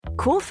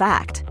Cool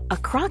fact, a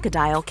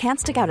crocodile can't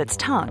stick out its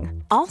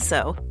tongue.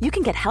 Also, you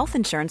can get health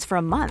insurance for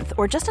a month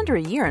or just under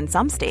a year in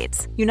some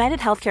states. United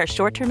Healthcare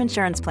short-term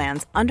insurance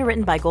plans,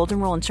 underwritten by Golden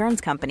Rule Insurance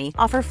Company,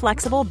 offer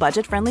flexible,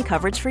 budget-friendly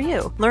coverage for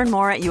you. Learn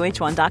more at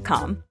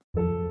uh1.com.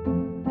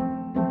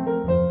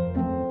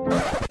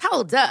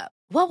 Hold up.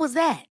 What was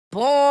that?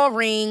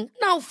 Boring.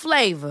 No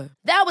flavor.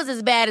 That was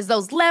as bad as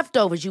those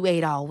leftovers you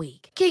ate all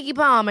week. Keke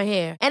Palmer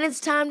here. And it's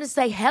time to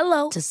say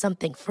hello to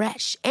something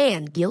fresh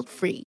and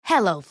guilt-free.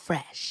 Hello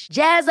Fresh.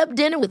 Jazz up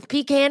dinner with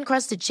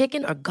pecan-crusted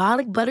chicken or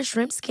garlic butter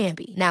shrimp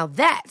scampi. Now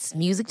that's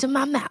music to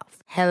my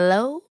mouth.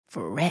 Hello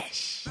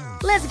Fresh.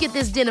 Let's get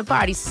this dinner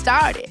party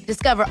started.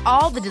 Discover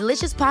all the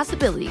delicious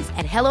possibilities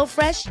at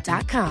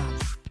hellofresh.com.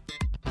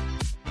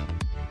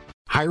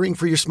 Hiring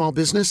for your small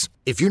business?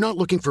 If you're not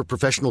looking for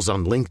professionals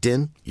on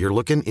LinkedIn, you're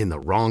looking in the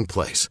wrong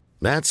place.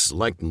 That's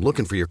like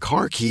looking for your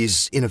car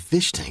keys in a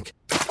fish tank.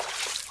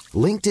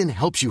 LinkedIn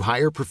helps you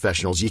hire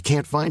professionals you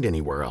can't find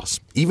anywhere else,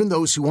 even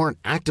those who aren't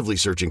actively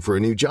searching for a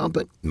new job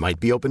but might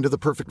be open to the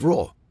perfect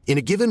role. In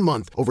a given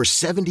month, over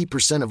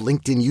 70% of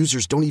LinkedIn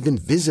users don't even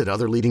visit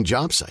other leading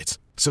job sites.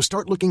 So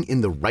start looking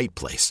in the right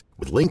place.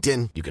 With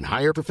LinkedIn, you can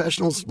hire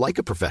professionals like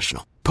a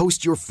professional.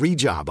 Post your free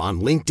job on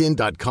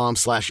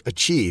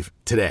linkedin.com/achieve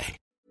today.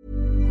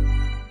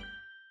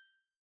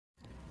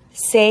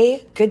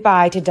 Say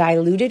goodbye to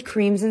diluted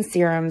creams and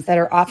serums that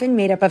are often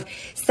made up of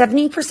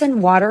 70%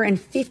 water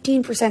and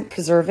 15%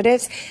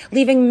 preservatives,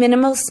 leaving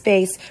minimal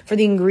space for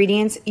the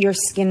ingredients your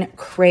skin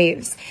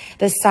craves.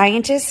 The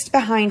scientists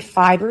behind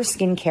Fiber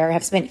Skincare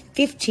have spent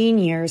 15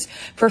 years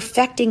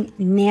perfecting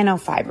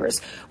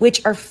nanofibers,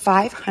 which are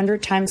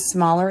 500 times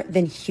smaller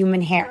than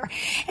human hair.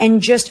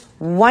 And just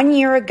 1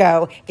 year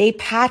ago, they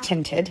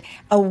patented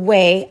a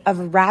way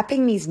of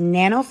wrapping these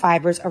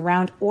nanofibers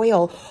around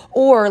oil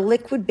or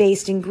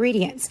liquid-based ingredients.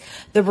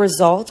 The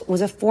result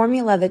was a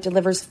formula that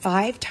delivers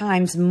 5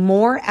 times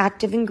more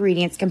active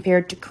ingredients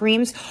compared to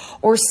creams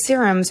or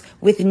serums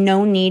with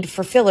no need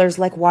for fillers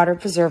like water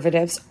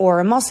preservatives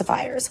or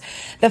emulsifiers.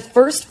 The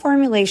first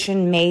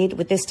formulation made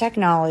with this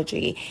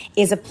technology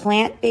is a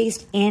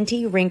plant-based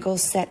anti-wrinkle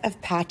set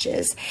of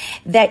patches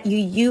that you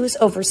use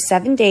over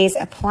 7 days,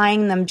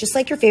 applying them just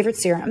like your favorite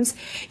serums.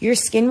 Your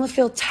skin will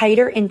feel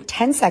tighter in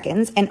 10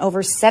 seconds, and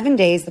over 7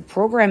 days, the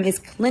program is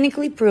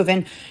clinically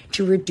proven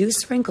to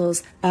reduce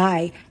wrinkles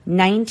by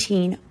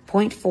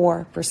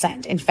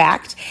 19.4%. In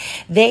fact,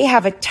 they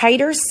have a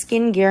tighter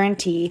skin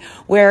guarantee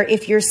where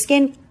if your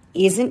skin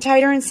isn't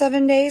tighter in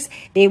 7 days,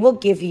 they will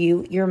give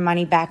you your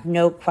money back,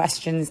 no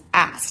questions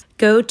asked.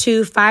 Go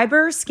to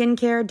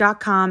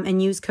fiberskincare.com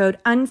and use code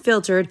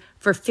UNFILTERED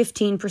for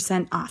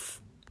 15% off.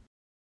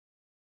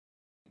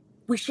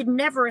 We should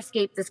never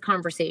escape this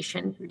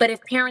conversation. But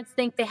if parents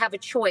think they have a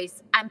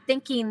choice, I'm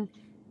thinking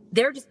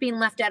they're just being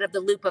left out of the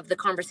loop of the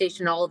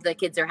conversation all of the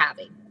kids are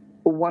having.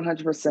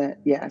 100%,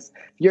 yes.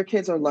 Your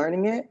kids are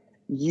learning it.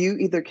 You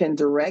either can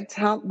direct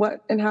how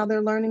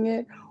they're learning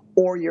it,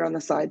 or you're on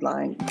the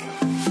sideline.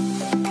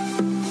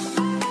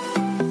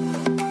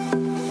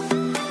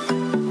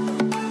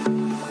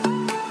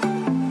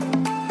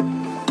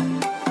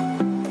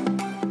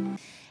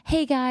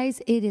 Hey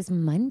guys, it is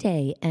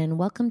Monday and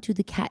welcome to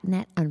the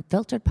CatNat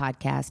Unfiltered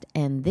podcast.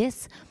 And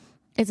this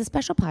is a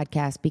special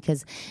podcast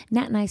because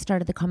Nat and I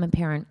started the Common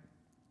Parent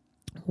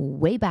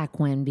way back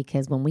when,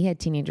 because when we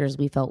had teenagers,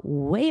 we felt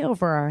way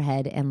over our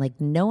head and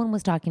like no one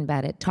was talking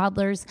about it.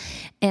 Toddlers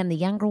and the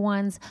younger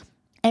ones,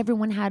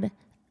 everyone had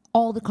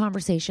all the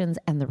conversations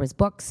and there was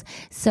books.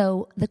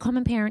 So the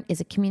Common Parent is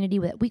a community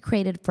that we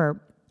created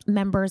for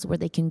members where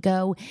they can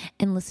go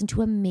and listen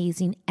to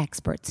amazing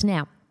experts.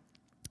 Now,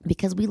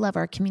 because we love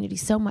our community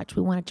so much,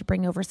 we wanted to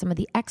bring over some of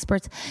the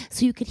experts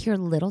so you could hear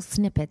little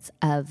snippets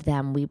of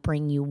them. We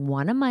bring you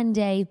one a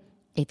Monday.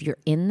 If you're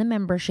in the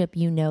membership,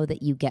 you know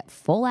that you get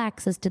full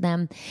access to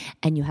them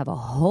and you have a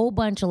whole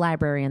bunch of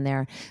library in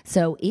there.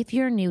 So if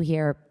you're new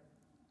here,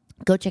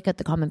 go check out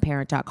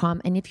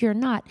thecommonparent.com. And if you're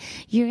not,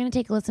 you're going to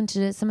take a listen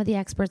to some of the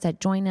experts that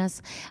join us.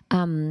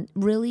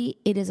 Really,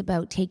 it is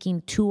about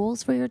taking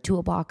tools for your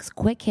toolbox,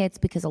 quick hits,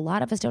 because a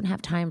lot of us don't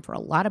have time for a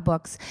lot of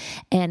books.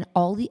 And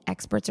all the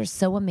experts are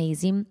so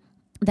amazing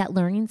that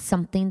learning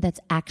something that's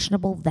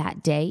actionable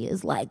that day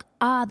is like,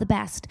 the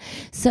best.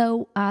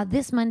 So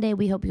this Monday,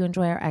 we hope you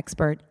enjoy our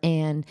expert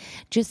and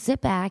just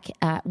sit back.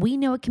 We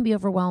know it can be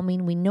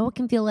overwhelming. We know it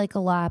can feel like a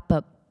lot,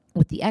 but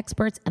with the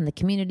experts and the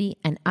community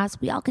and us,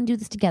 we all can do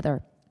this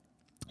together.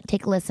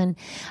 Take a listen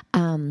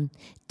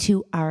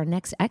to our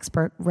next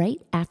expert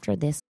right after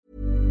this.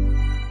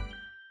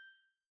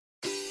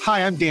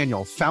 Hi, I'm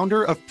Daniel,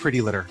 founder of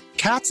Pretty Litter.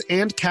 Cats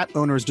and cat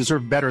owners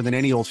deserve better than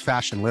any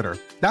old-fashioned litter.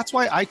 That's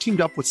why I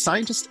teamed up with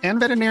scientists and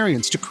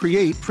veterinarians to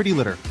create Pretty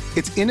Litter.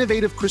 Its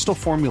innovative crystal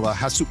formula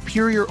has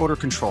superior odor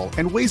control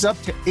and weighs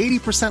up to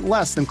 80%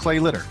 less than clay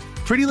litter.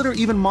 Pretty Litter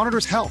even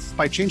monitors health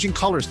by changing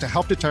colors to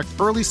help detect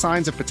early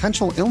signs of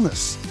potential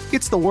illness.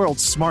 It's the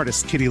world's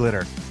smartest kitty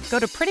litter. Go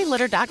to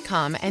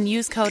prettylitter.com and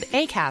use code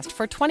ACAST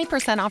for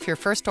 20% off your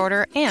first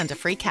order and a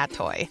free cat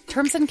toy.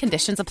 Terms and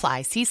conditions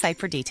apply. See site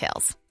for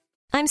details.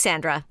 I'm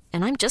Sandra,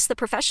 and I'm just the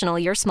professional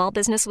your small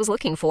business was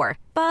looking for.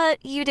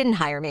 But you didn't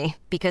hire me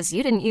because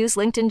you didn't use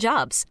LinkedIn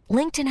Jobs.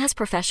 LinkedIn has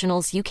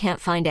professionals you can't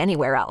find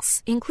anywhere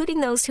else,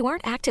 including those who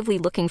aren't actively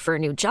looking for a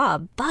new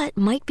job, but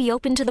might be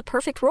open to the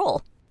perfect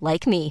role,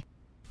 like me.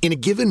 In a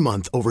given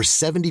month, over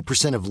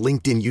 70% of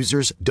LinkedIn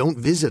users don't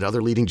visit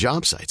other leading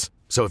job sites.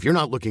 So if you're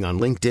not looking on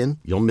LinkedIn,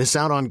 you'll miss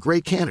out on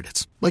great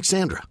candidates like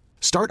Sandra.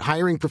 Start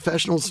hiring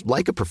professionals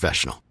like a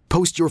professional.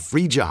 Post your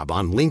free job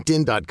on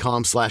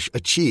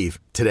linkedin.com/achieve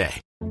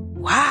today.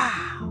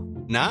 Wow.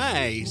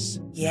 Nice.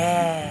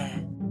 Yeah.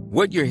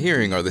 What you're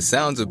hearing are the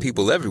sounds of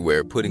people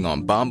everywhere putting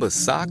on Bombas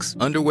socks,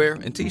 underwear,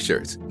 and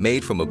T-shirts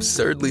made from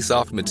absurdly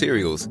soft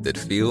materials that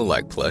feel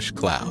like plush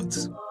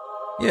clouds.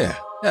 Yeah,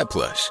 that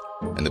plush.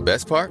 And the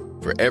best part?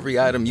 For every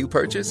item you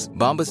purchase,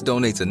 Bombas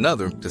donates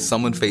another to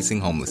someone facing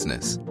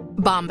homelessness.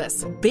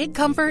 Bombas. Big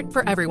comfort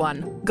for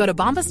everyone. Go to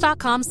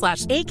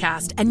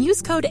bombas.com/ACAST and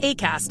use code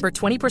ACAST for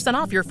 20%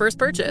 off your first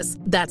purchase.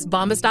 That's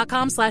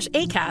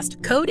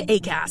bombas.com/ACAST. Code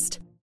ACAST.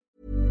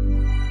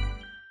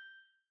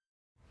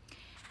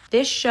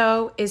 This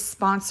show is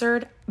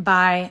sponsored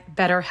by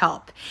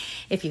BetterHelp.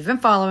 If you've been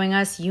following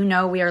us, you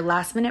know we are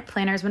last-minute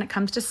planners when it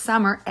comes to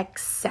summer,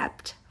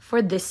 except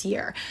for this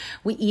year.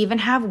 We even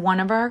have one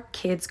of our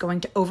kids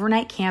going to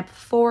overnight camp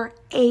for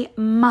a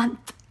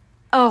month.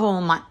 A whole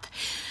month.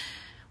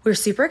 We're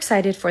super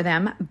excited for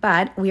them,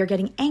 but we are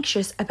getting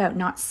anxious about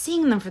not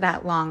seeing them for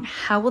that long.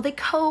 How will they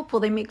cope? Will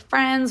they make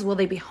friends? Will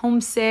they be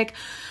homesick?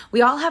 We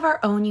all have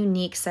our own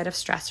unique set of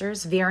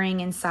stressors,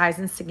 varying in size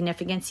and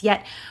significance,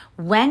 yet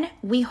when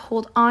we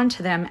hold on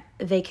to them,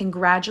 they can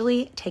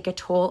gradually take a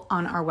toll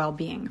on our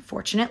well-being.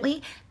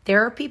 Fortunately,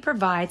 therapy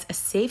provides a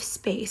safe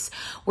space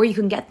where you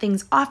can get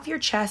things off your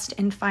chest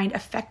and find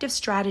effective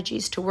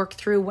strategies to work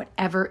through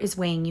whatever is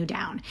weighing you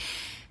down.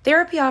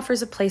 Therapy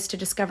offers a place to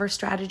discover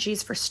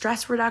strategies for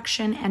stress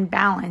reduction and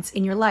balance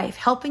in your life,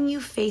 helping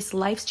you face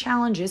life's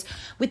challenges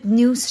with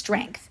new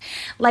strength.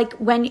 Like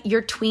when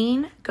your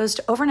tween goes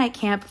to overnight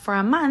camp for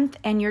a month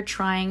and you're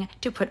trying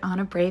to put on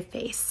a brave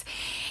face.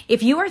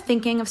 If you are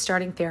thinking of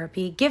starting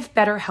therapy, give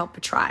BetterHelp a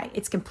try.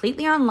 It's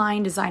completely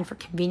online, designed for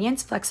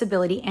convenience,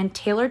 flexibility, and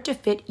tailored to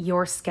fit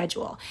your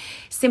schedule.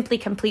 Simply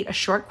complete a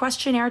short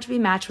questionnaire to be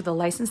matched with a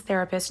licensed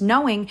therapist,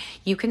 knowing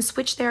you can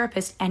switch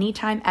therapists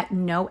anytime at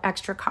no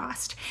extra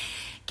cost.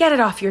 Get it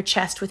off your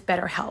chest with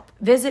BetterHelp.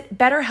 Visit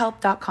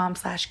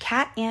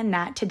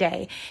betterhelp.com/catandnat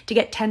today to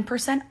get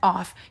 10%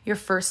 off your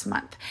first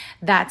month.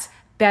 That's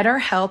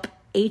BetterHelp,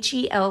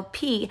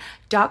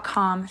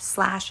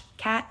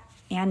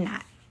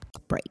 HELP.com/catandnat.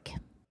 Break.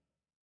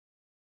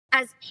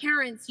 As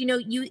parents, you know,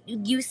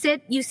 you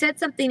said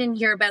something in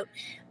here about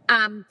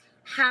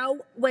how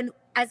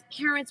as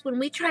parents, when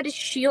we try to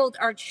shield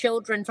our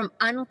children from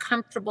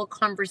uncomfortable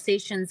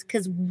conversations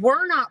because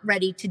we're not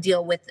ready to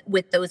deal with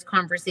those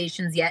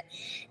conversations yet,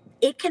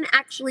 it can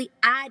actually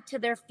add to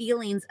their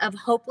feelings of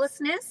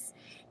hopelessness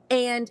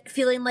and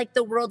feeling like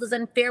the world is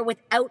unfair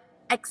without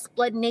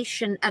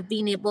explanation of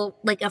being able,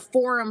 like a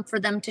forum for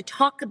them to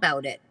talk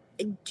about it.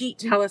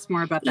 Tell us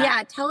more about that.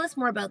 Yeah, tell us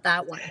more about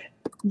that one.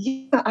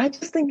 Yeah, I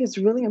just think it's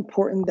really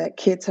important that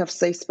kids have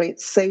safe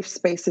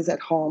spaces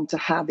at home to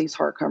have these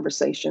hard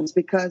conversations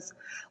because,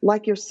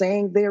 like you're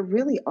saying, they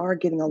really are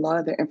getting a lot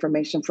of their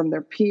information from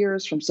their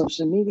peers, from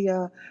social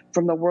media,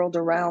 from the world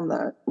around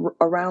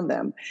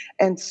them.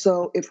 And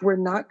so if we're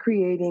not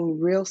creating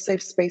real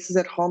safe spaces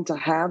at home to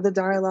have the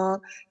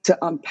dialogue, to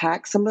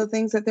unpack some of the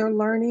things that they're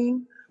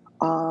learning,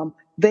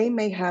 they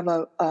may have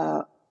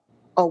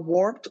a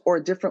warped or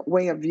a different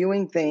way of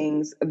viewing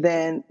things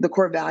than the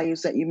core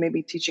values that you may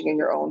be teaching in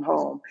your own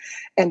home.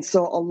 And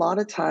so a lot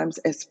of times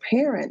as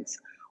parents,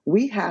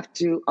 we have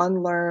to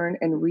unlearn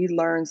and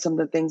relearn some of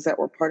the things that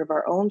were part of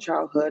our own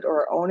childhood or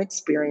our own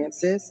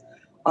experiences,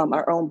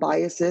 our own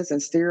biases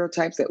and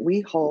stereotypes that we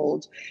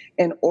hold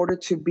in order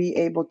to be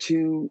able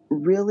to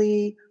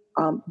really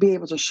be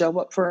able to show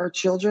up for our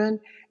children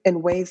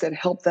in ways that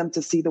help them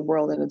to see the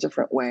world in a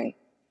different way.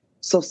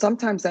 So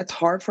sometimes that's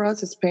hard for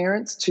us as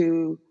parents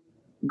to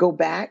go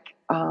back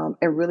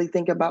and really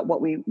think about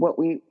what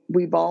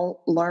we've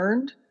all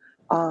learned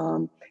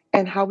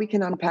and how we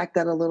can unpack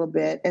that a little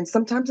bit. And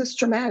sometimes it's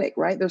traumatic,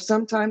 right? There's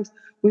sometimes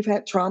we've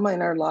had trauma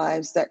in our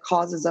lives that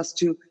causes us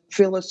to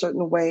feel a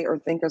certain way or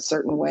think a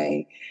certain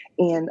way.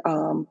 And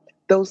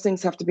those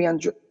things have to be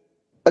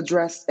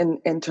addressed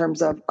in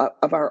terms of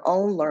our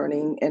own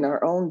learning and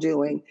our own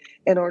doing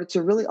in order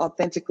to really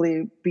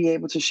authentically be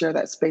able to share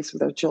that space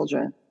with our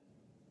children.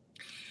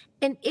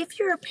 And if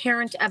you're a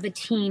parent of a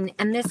teen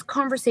and this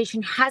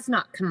conversation has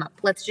not come up,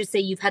 let's just say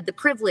you've had the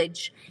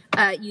privilege,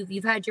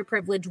 you've had your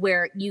privilege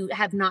where you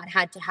have not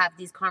had to have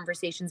these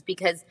conversations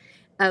because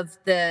of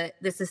the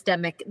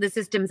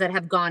systems that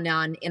have gone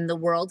on in the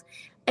world.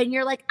 And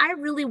you're like, I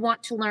really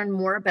want to learn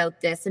more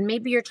about this. And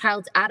maybe your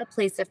child's at a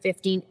place of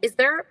 15. Is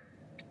there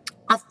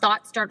a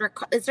thought starter?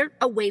 Is there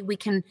a way we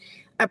can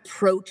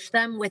approach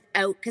them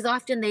without, because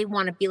often they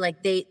want to be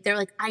like, they're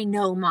like, I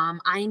know,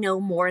 Mom, I know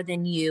more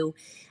than you.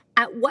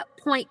 at what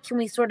point can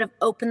we sort of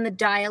open the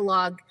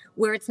dialogue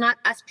where it's not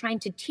us trying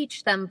to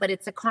teach them, but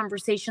it's a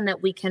conversation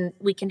that we can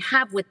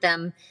have with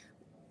them,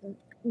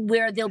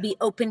 where they'll be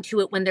open to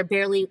it when they're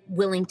barely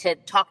willing to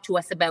talk to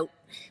us about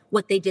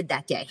what they did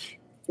that day?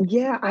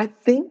 Yeah, I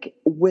think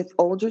with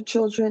older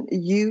children,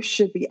 you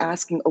should be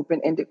asking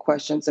open-ended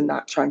questions and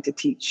not trying to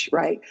teach,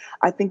 right?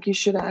 I think you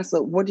should ask,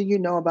 like, what do you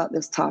know about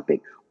this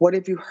topic? What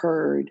have you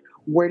heard?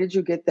 Where did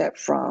you get that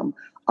from?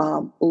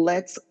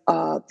 Let's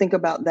think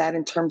about that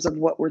in terms of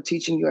what we're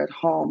teaching you at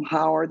home.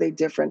 How are they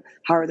different?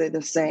 How are they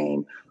the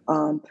same?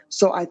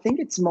 So I think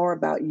it's more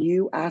about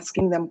you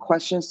asking them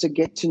questions to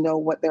get to know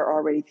what they're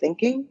already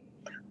thinking.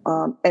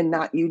 And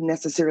not you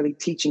necessarily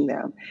teaching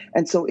them.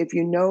 And so if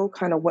you know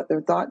kind of what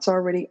their thoughts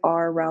already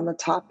are around the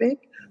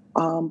topic,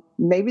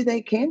 maybe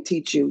they can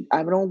teach you.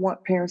 I don't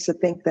want parents to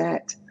think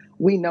that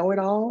we know it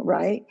all,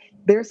 right?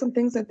 There's some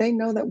things that they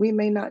know that we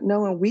may not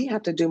know, and we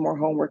have to do more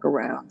homework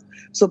around.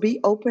 So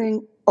be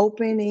open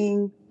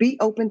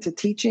to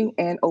teaching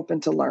and open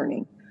to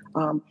learning.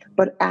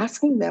 But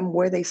asking them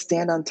where they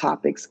stand on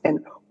topics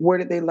and where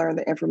did they learn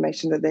the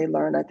information that they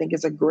learned, I think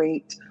is a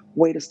great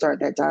way to start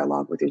that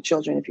dialogue with your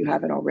children if you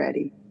haven't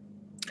already.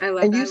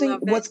 And using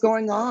what's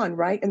going on,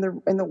 right, in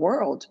the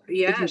world.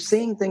 Yes. If you're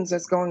seeing things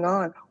that's going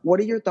on, what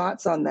are your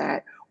thoughts on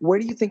that? Where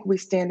do you think we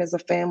stand as a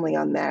family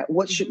on that?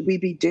 What should we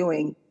be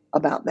doing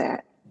about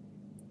that?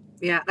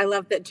 Yeah, I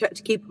love that,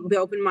 to keep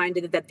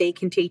open-minded that they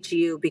can teach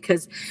you,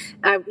 because,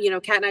 Kat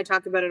and I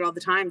talk about it all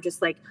the time.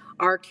 Just like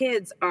our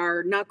kids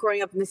are not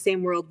growing up in the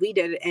same world we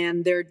did,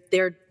 and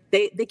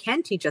they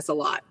can teach us a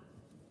lot.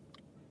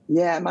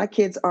 Yeah, my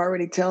kids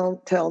already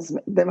tell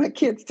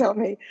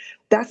me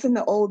that's in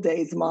the old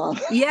days, Mom.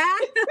 Yeah,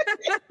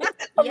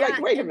 I'm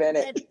like, wait a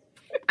minute. And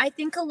I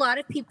think a lot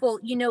of people,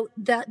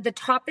 the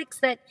topics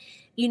that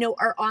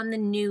are on the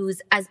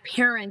news as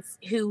parents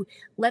who,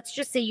 let's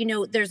just say,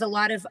 there's a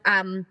lot of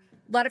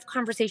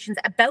conversations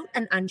about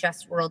an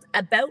unjust world,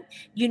 about,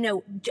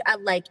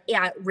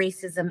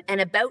 racism, and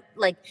about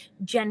like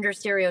gender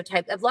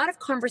stereotype. A lot of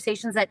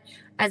conversations that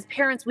as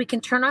parents, we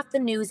can turn off the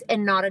news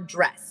and not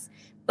address.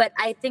 But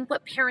I think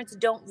what parents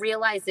don't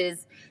realize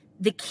is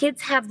the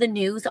kids have the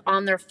news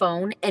on their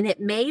phone, and it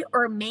may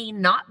or may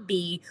not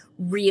be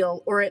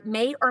real, or it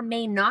may or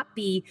may not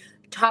be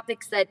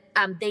topics that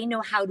they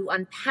know how to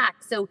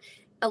unpack. So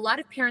a lot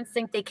of parents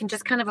think they can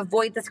just kind of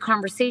avoid this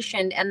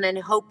conversation and then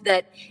hope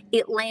that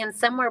it lands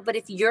somewhere. But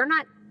if you're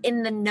not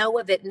in the know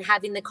of it and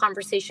having the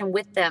conversation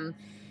with them,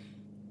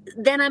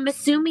 then I'm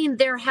assuming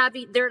they're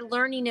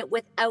learning it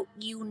without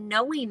you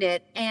knowing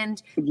it.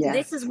 And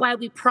This is why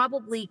we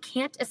probably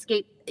can't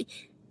escape.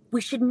 We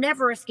should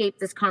never escape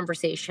this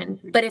conversation.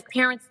 But if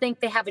parents think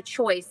they have a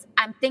choice,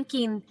 I'm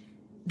thinking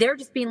they're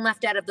just being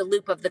left out of the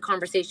loop of the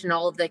conversation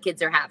all of the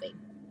kids are having.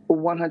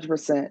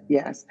 100%.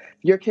 Yes.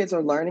 Your kids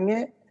are learning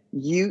it.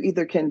 You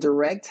either can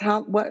direct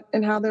how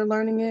they're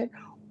learning it,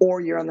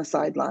 or you're on the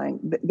sideline.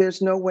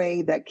 There's no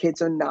way that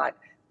kids are not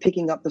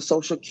picking up the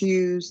social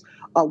cues,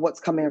 what's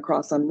coming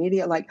across on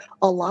media. Like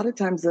a lot of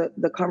times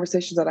the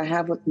conversations that I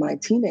have with my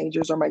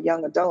teenagers or my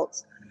young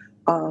adults,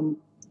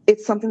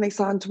 it's something they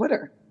saw on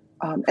Twitter.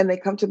 And they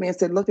come to me and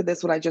say, look at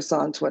this, what I just saw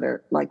on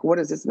Twitter. Like, what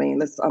does this mean?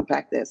 Let's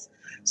unpack this.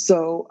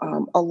 So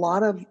a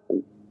lot of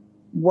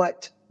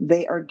what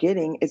they are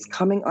getting is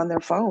coming on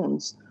their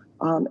phones.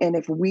 And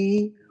if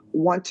we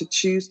want to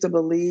choose to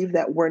believe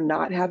that we're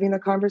not having a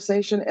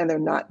conversation and they're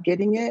not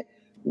getting it,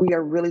 we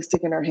are really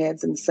sticking our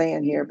heads in the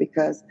sand here,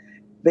 because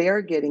they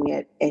are getting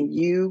it, and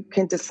you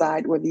can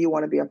decide whether you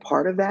want to be a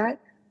part of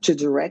that, to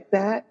direct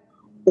that,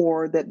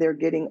 or that they're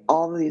getting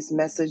all of these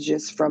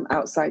messages from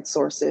outside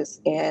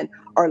sources and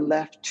are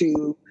left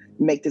to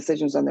make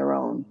decisions on their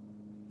own.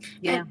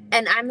 Yeah.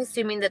 And I'm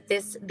assuming that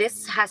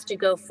this has to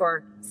go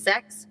for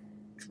sex,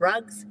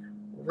 drugs,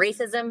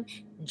 racism,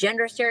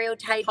 gender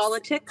stereotypes,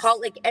 politics,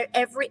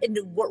 every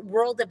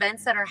world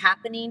events that are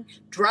happening,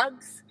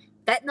 drugs,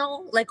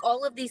 fentanyl, like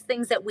all of these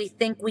things that we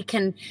think we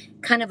can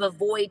kind of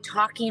avoid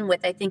talking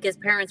with. I think as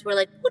parents, we're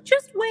like, well,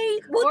 just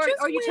wait.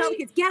 Or you tell the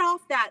kids, get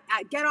off that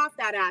app,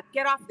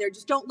 get off there.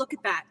 Just don't look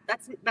at that.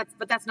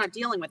 But that's not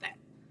dealing with it.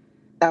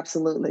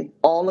 Absolutely.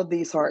 All of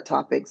these hard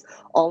topics,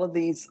 all of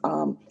these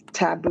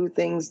taboo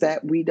things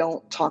that we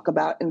don't talk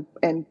about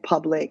in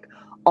public,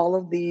 all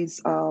of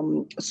these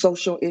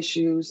social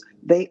issues,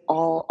 they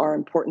all are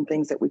important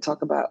things that we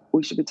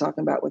should be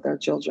talking about with our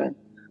children.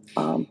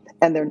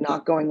 And they're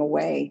not going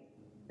away.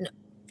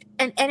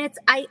 And it's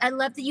I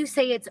love that you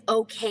say it's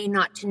okay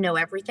not to know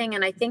everything.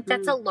 And I think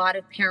that's a lot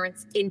of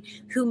parents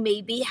who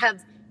maybe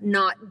have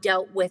not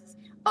dealt with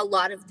a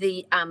lot of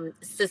the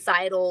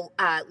societal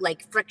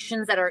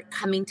frictions that are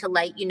coming to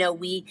light.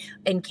 We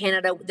in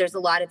Canada, there's a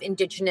lot of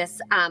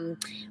Indigenous.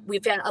 We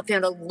found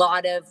a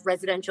lot of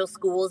residential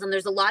schools, and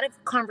there's a lot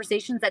of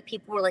conversations that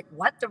people were like,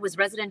 "What? There was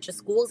residential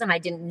schools, and I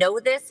didn't know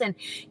this." And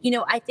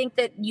I think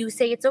that you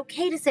say it's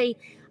okay to say,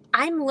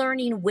 I'm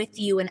learning with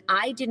you and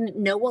I didn't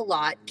know a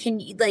lot. Can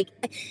you, like,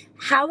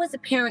 how as a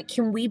parent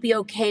can we be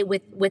okay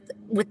with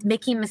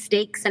making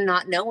mistakes and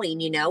not knowing,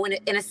 you know,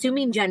 and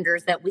assuming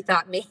genders that we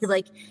thought maybe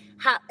like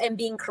how, and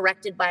being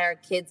corrected by our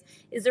kids?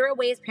 Is there a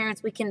way as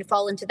parents we can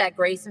fall into that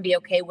grace and be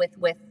okay with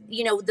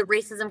you know, the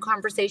racism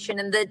conversation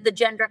and the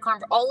gender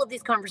all of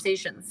these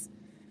conversations?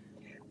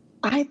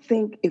 I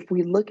think if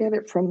we look at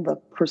it from the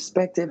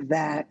perspective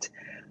that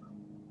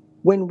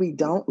when we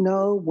don't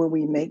know, when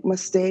we make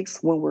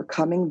mistakes, when we're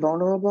coming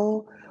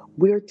vulnerable,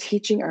 we're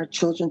teaching our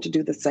children to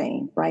do the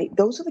same, right?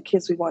 Those are the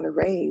kids we want to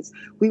raise.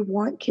 We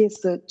want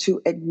kids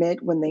to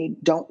admit when they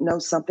don't know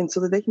something so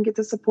that they can get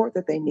the support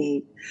that they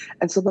need.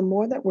 And so the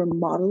more that we're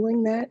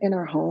modeling that in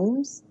our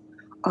homes,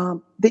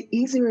 the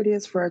easier it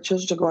is for our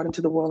children to go out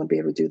into the world and be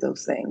able to do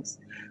those things.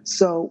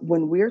 So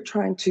when we're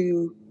trying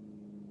to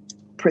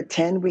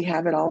pretend we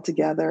have it all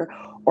together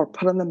or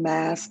put on the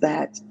mask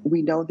that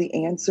we know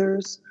the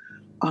answers,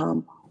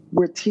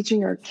 we're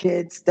teaching our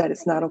kids that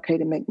it's not okay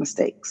to make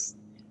mistakes.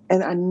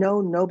 And I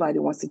know nobody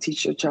wants to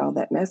teach your child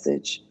that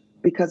message,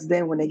 because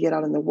then when they get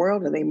out in the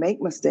world and they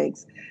make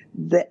mistakes,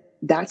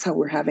 that's how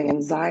we're having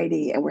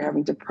anxiety and we're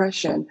having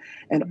depression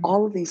and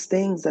all of these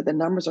things, that the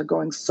numbers are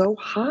going so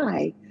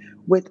high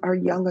with our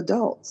young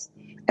adults.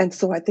 And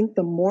so I think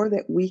the more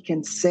that we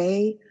can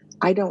say,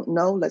 I don't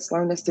know, let's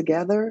learn this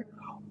together,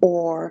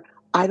 or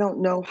I don't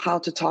know how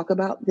to talk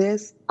about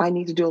this, I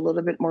need to do a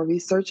little bit more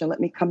research and let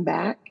me come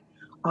back,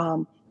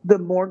 the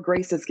more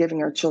grace is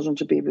giving our children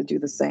to be able to do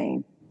the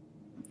same.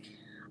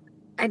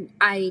 And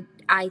I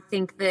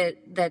think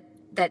that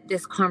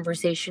this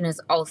conversation is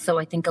also,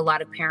 I think a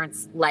lot of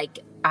parents like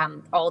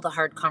all the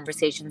hard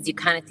conversations. You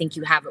kind of think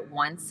you have it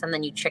once, and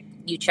then you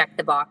check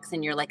the box,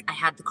 and you're like, I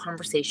had the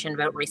conversation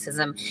about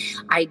racism.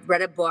 I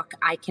read a book.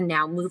 I can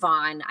now move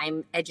on.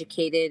 I'm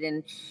educated,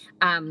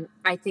 and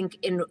I think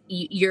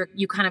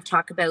you kind of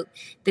talk about,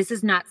 this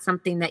is not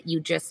something that you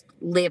just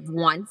live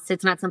once.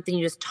 It's not something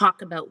you just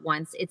talk about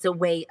once. It's a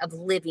way of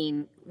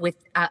living with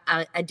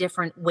a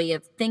different way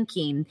of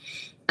thinking.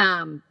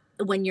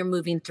 When you're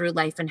moving through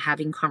life and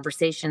having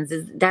conversations.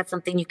 Is that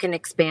something you can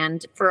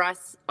expand for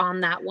us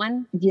on that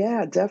one?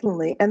 Yeah,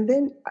 definitely. And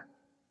then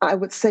I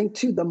would say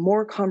too, the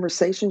more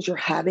conversations you're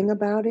having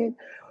about it,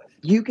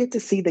 you get to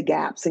see the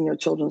gaps in your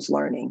children's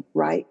learning,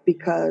 right?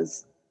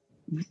 Because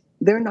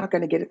they're not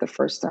going to get it the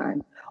first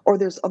time, or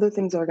there's other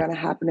things that are going to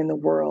happen in the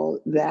world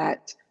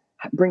that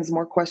brings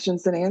more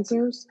questions than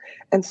answers.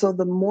 And so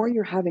the more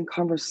you're having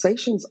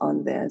conversations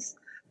on this,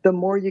 the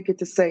more you get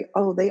to say,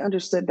 oh, they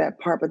understood that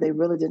part, but they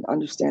really didn't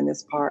understand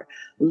this part.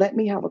 Let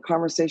me have a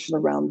conversation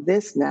around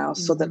this now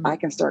so that I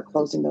can start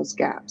closing those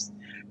gaps,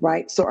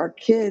 right? So our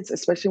kids,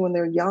 especially when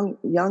they're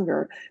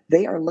younger,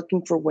 they are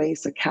looking for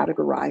ways to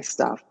categorize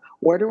stuff.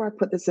 Where do I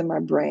put this in my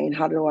brain?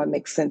 How do I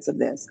make sense of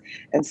this?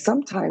 And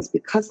sometimes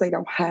because they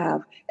don't have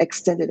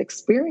extended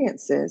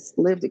experiences,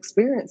 lived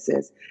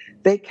experiences,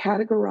 they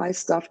categorize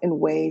stuff in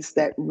ways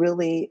that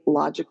really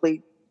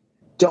logically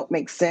don't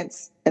make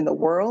sense in the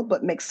world,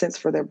 but make sense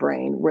for their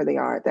brain where they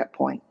are at that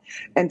point.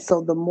 And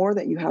so the more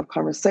that you have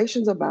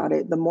conversations about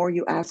it, the more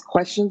you ask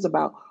questions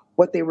about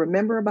what they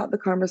remember about the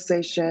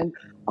conversation,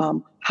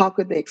 how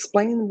could they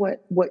explain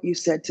what you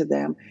said to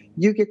them,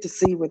 you get to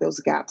see where those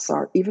gaps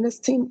are, even as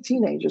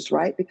teenagers,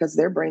 right? Because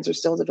their brains are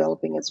still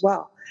developing as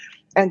well.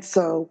 And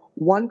so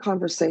one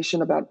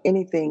conversation about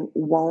anything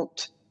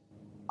won't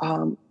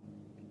resonate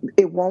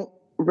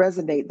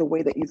the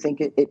way that you think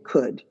it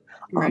could.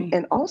 Right.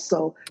 And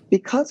also,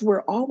 because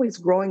we're always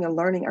growing and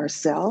learning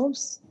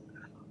ourselves,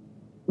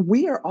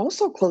 we are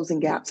also closing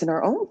gaps in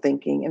our own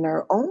thinking and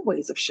our own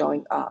ways of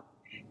showing up.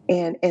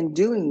 And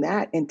doing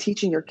that and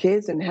teaching your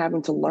kids and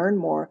having to learn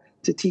more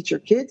to teach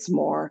your kids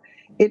more,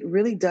 it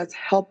really does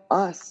help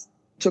us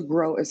to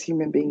grow as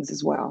human beings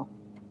as well.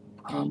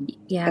 And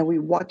we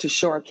want to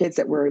show our kids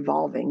that we're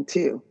evolving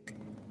too.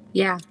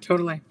 Yeah,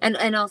 totally.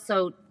 And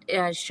also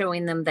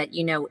showing them that,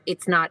 you know,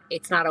 it's not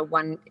a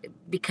one,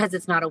 because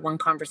it's not a one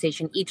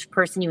conversation. Each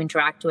person you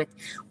interact with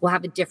will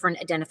have a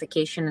different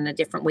identification and a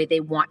different way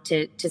they want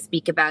to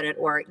speak about it,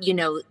 or, you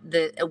know,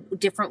 the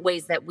different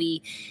ways that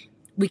we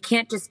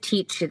can't just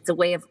teach. It's a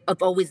way of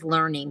always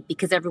learning,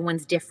 because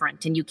everyone's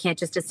different, and you can't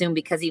just assume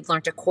because you've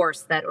learned a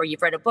course that, or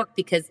you've read a book,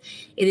 because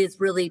it is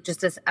really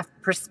just a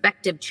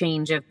perspective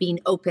change of being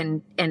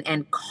open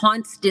and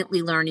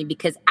constantly learning,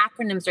 because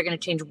acronyms are going to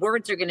change,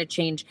 words are going to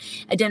change,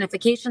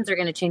 identifications are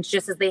going to change,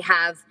 just as they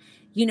have,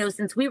 you know,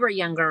 since we were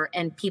younger,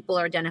 and people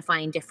are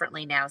identifying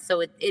differently now. So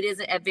it is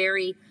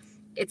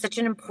it's such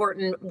an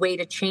important way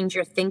to change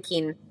your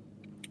thinking.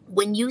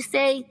 When you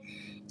say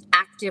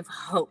active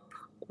hope,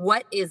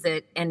 what is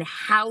it, and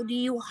how do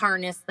you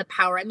harness the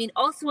power? I mean,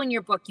 also in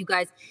your book, you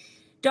guys,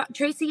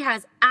 Tracy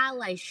has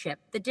allyship,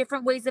 the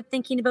different ways of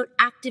thinking about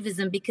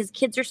activism, because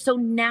kids are so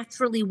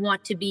naturally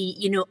want to be,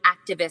 you know,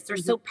 activists. They're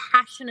so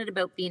passionate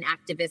about being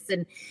activists.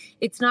 And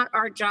it's not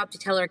our job to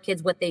tell our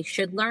kids what they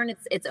should learn.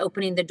 It's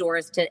opening the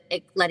doors to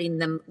letting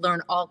them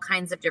learn all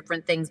kinds of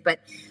different things. But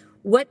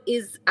what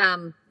is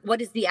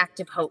the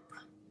active hope?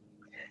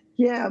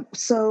 Yeah.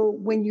 So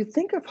when you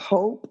think of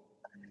hope,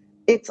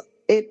 it's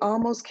it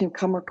almost can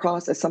come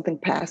across as something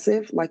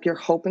passive, like you're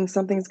hoping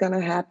something's going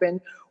to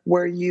happen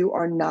where you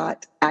are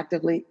not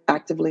actively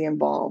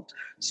involved.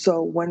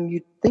 So when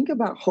you think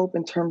about hope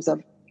in terms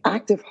of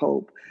active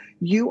hope,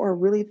 you are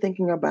really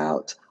thinking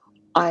about,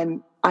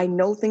 I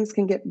know things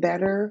can get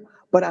better,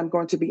 but I'm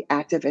going to be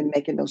active in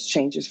making those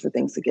changes for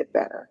things to get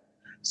better.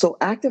 So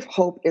active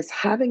hope is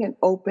having an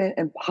open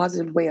and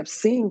positive way of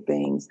seeing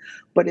things,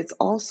 but it's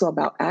also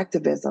about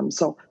activism.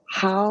 So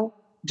how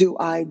do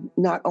I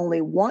not only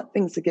want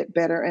things to get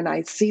better and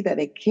I see that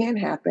it can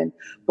happen,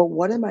 but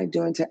what am I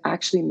doing to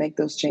actually make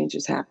those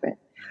changes happen?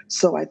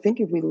 So I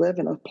think if we live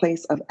in a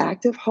place of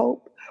active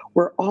hope,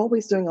 we're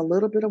always doing a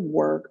little bit of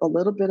work, a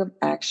little bit of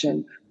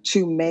action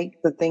to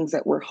make the things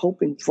that we're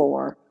hoping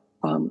for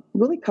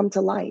really come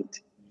to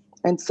light.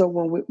 And so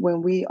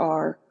when we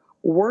are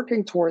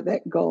working toward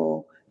that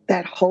goal,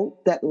 that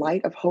hope, that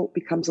light of hope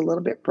becomes a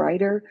little bit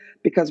brighter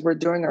because we're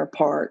doing our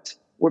part.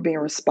 We're being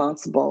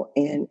responsible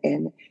and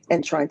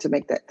trying to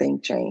make that thing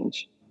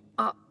change.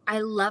 I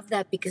love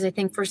that because I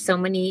think for so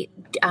many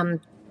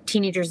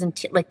teenagers and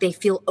they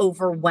feel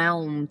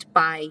overwhelmed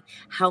by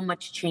how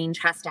much change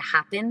has to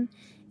happen,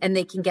 and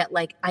they can get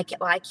like, I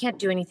can't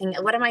do anything.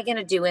 What am I going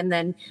to do? And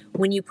then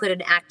when you put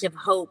an active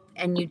hope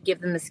and you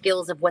give them the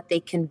skills of what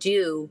they can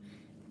do,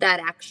 that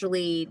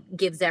actually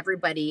gives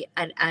everybody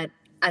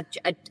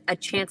a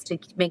chance to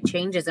make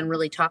changes and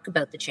really talk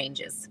about the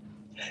changes.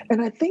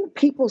 And I think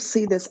people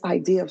see this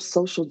idea of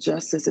social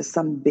justice as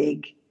some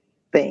big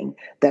thing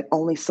that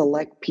only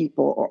select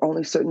people or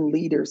only certain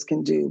leaders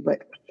can do.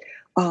 But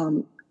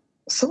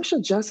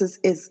social justice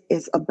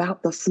is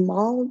about the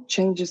small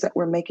changes that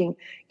we're making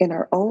in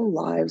our own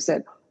lives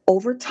that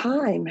over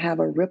time have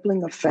a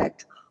rippling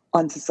effect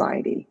on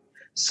society.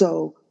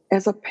 So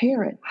as a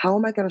parent, how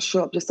am I going to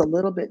show up just a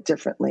little bit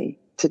differently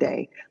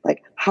today?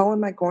 Like, how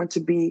am I going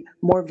to be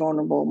more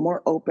vulnerable,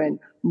 more open,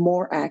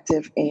 more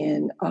active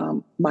in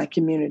my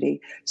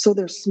community? So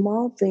there's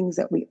small things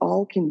that we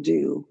all can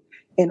do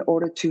in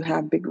order to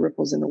have big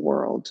ripples in the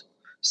world.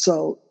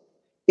 So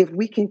if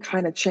we can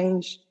kind of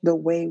change the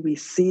way we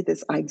see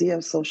this idea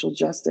of social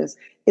justice,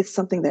 it's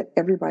something that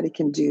everybody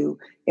can do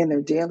in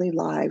their daily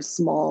lives,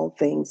 small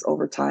things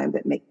over time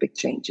that make big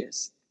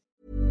changes.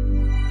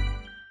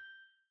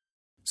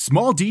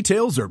 Small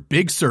details are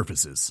big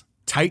surfaces.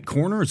 Tight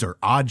corners or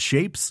odd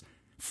shapes.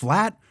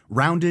 Flat,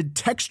 rounded,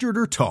 textured,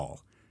 or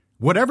tall.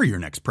 Whatever your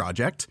next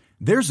project,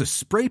 there's a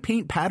spray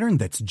paint pattern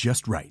that's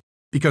just right.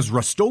 Because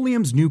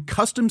Rust-Oleum's new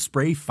Custom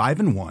Spray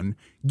 5-in-1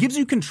 gives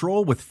you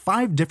control with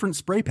 5 different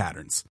spray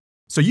patterns.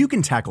 So you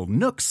can tackle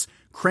nooks,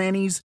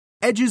 crannies,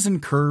 edges,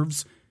 and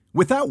curves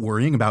without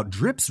worrying about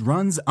drips,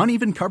 runs,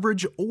 uneven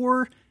coverage,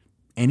 or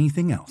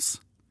anything else.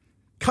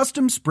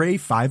 Custom Spray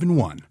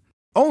 5-in-1.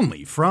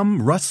 Only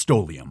from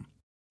Rust-Oleum.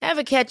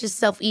 Ever catch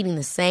yourself eating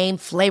the same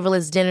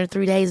flavorless dinner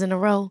 3 days in a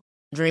row?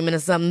 Dreaming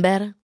of something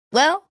better?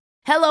 Well,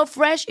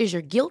 HelloFresh is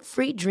your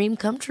guilt-free dream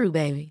come true,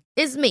 baby.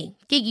 It's me,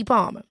 Keke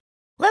Palmer.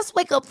 Let's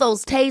wake up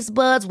those taste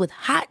buds with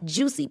hot,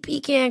 juicy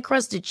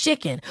pecan-crusted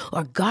chicken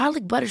or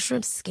garlic butter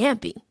shrimp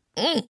scampi.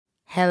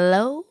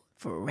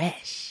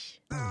 HelloFresh.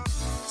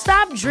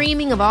 Stop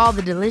dreaming of all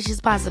the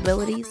delicious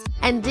possibilities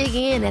and dig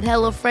in at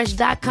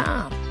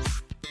HelloFresh.com.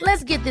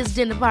 Let's get this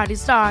dinner party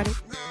started.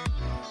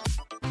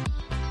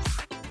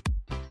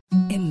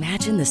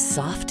 Imagine the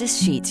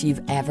softest sheets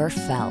you've ever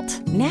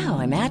felt. Now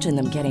imagine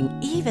them getting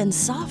even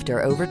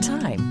softer over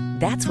time.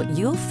 That's what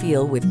you'll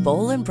feel with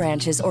Boll &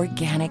 Branch's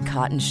organic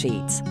cotton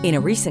sheets. In a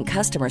recent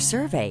customer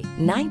survey,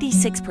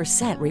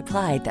 96%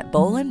 replied that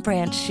Boll &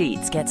 Branch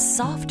sheets get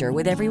softer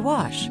with every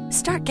wash.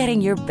 Start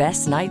getting your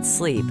best night's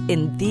sleep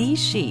in these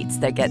sheets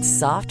that get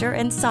softer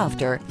and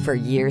softer for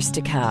years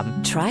to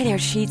come. Try their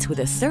sheets with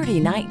a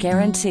 30-night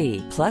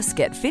guarantee. Plus,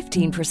 get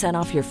 15%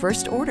 off your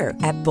first order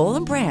at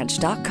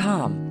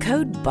bollandbranch.com.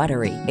 Code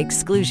BUTTERY.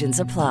 Exclusions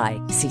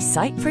apply. See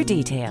site for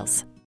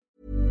details.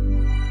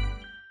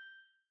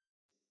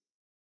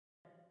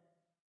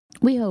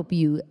 We hope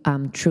you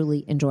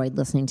truly enjoyed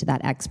listening to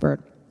that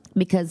expert,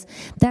 because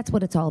that's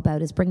what it's all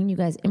about, is bringing you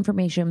guys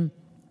information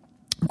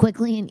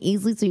quickly and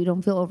easily so you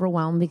don't feel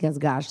overwhelmed, because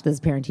gosh, this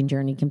parenting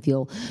journey can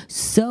feel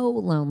so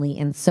lonely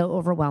and so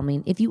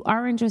overwhelming. If you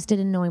are interested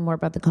in knowing more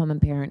about The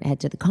Common Parent, head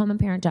to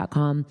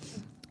thecommonparent.com.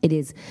 It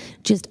is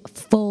just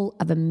full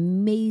of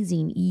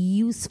amazing,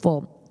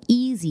 useful,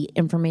 easy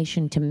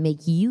information to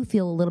make you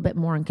feel a little bit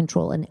more in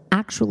control and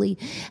actually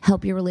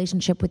help your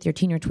relationship with your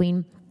teen or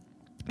tween.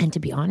 And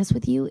to be honest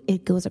with you,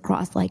 it goes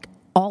across like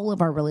all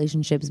of our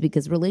relationships,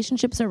 because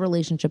relationships are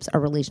relationships are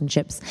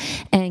relationships.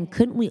 And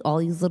couldn't we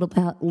all use a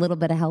little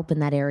bit of help in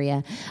that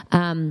area?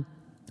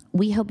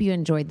 We hope you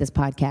enjoyed this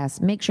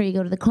podcast. Make sure you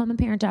go to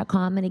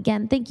thecommonparent.com. And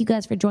again, thank you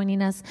guys for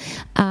joining us.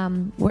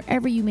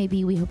 Wherever you may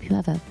be, we hope you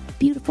have a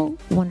beautiful,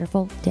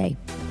 wonderful day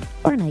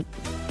or night.